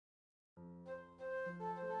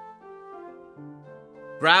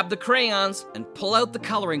grab the crayons and pull out the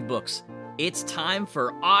coloring books. It's time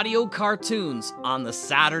for audio cartoons on the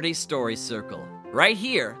Saturday Story Circle, right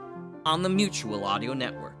here on the Mutual Audio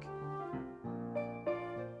Network.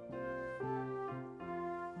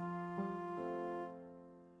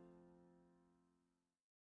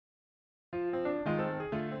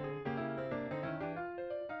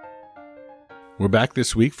 We're back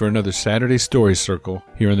this week for another Saturday Story Circle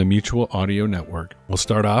here on the Mutual Audio Network. We'll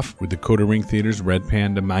start off with the Coda Ring Theater's Red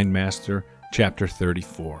Panda Mind Master, Chapter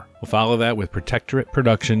 34. We'll follow that with Protectorate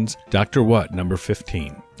Productions' Dr. What, number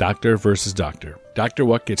 15, Doctor versus Doctor. Dr.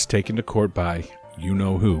 What gets taken to court by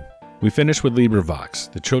you-know-who. We finish with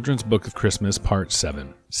LibriVox, the Children's Book of Christmas, Part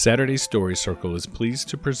 7. Saturday Story Circle is pleased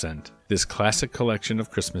to present this classic collection of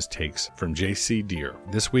Christmas takes from J.C. Deere.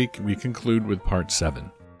 This week, we conclude with Part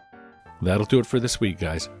 7. That'll do it for this week,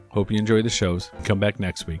 guys. Hope you enjoy the shows. Come back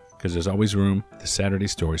next week, because there's always room at the Saturday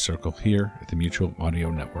Story Circle here at the Mutual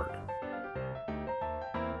Audio Network.